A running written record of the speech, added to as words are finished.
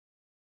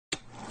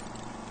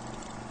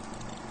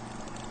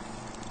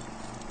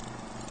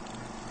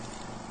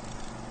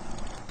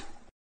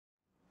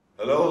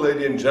Hello,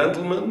 ladies and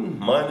gentlemen.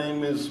 My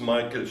name is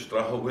Michael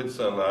Strachowitz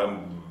and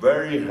I'm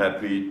very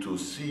happy to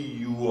see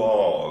you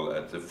all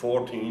at the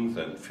 14th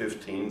and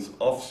 15th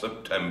of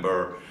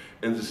September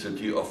in the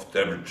city of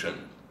Debrecen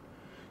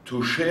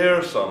to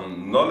share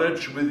some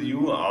knowledge with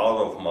you out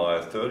of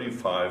my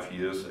 35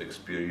 years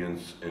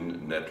experience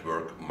in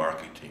network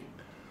marketing.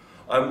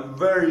 I'm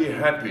very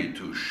happy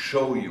to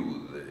show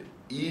you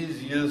the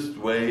easiest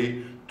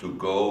way to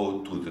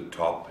go to the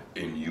top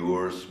in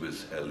your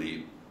Swiss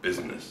Halley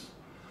business.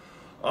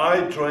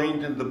 I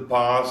trained in the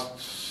past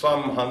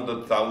some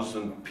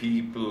 100,000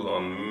 people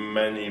on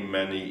many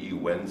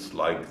events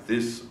like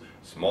this,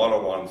 smaller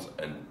ones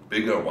and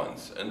bigger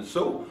ones. And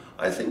so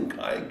I think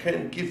I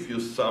can give you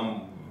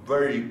some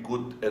very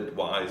good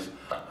advice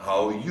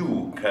how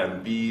you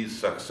can be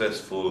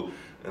successful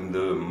in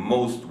the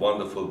most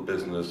wonderful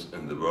business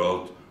in the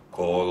world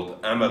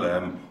called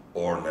MLM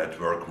or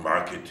network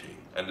marketing.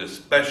 And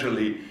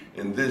especially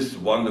in this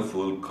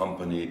wonderful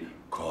company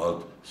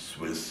called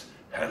Swiss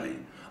Halley.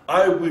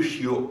 I wish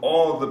you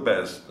all the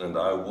best and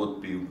I would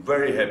be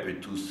very happy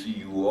to see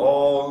you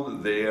all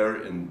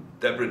there in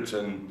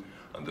Debrecen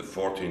on the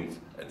 14th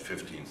and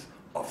 15th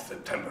of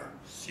September.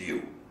 See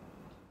you.